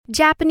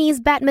Japanese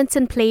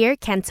badminton player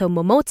Kento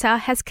Momota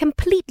has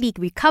completely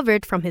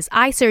recovered from his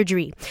eye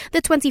surgery.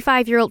 The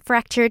 25-year-old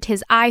fractured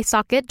his eye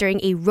socket during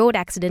a road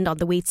accident on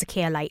the way to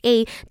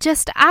KLIA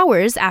just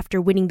hours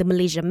after winning the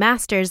Malaysia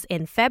Masters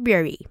in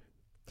February.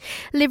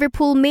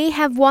 Liverpool may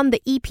have won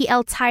the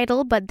EPL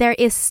title, but there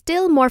is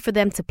still more for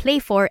them to play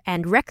for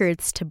and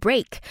records to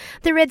break.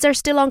 The Reds are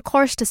still on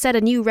course to set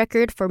a new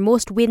record for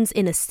most wins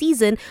in a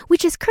season,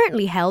 which is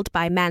currently held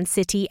by Man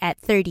City at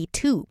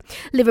 32.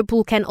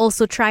 Liverpool can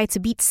also try to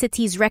beat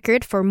City's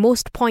record for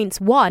most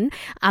points won.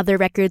 Other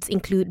records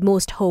include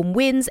most home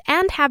wins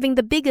and having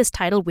the biggest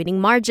title-winning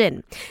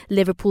margin.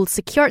 Liverpool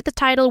secured the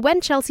title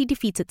when Chelsea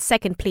defeated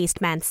second-placed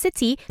Man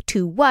City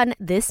 2-1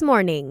 this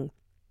morning.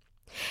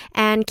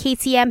 And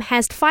KTM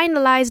has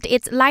finalized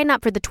its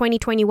lineup for the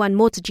 2021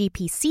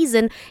 MotoGP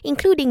season,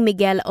 including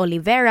Miguel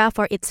Oliveira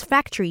for its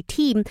factory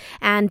team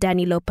and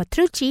Danilo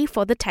Petrucci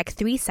for the Tech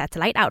 3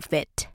 satellite outfit.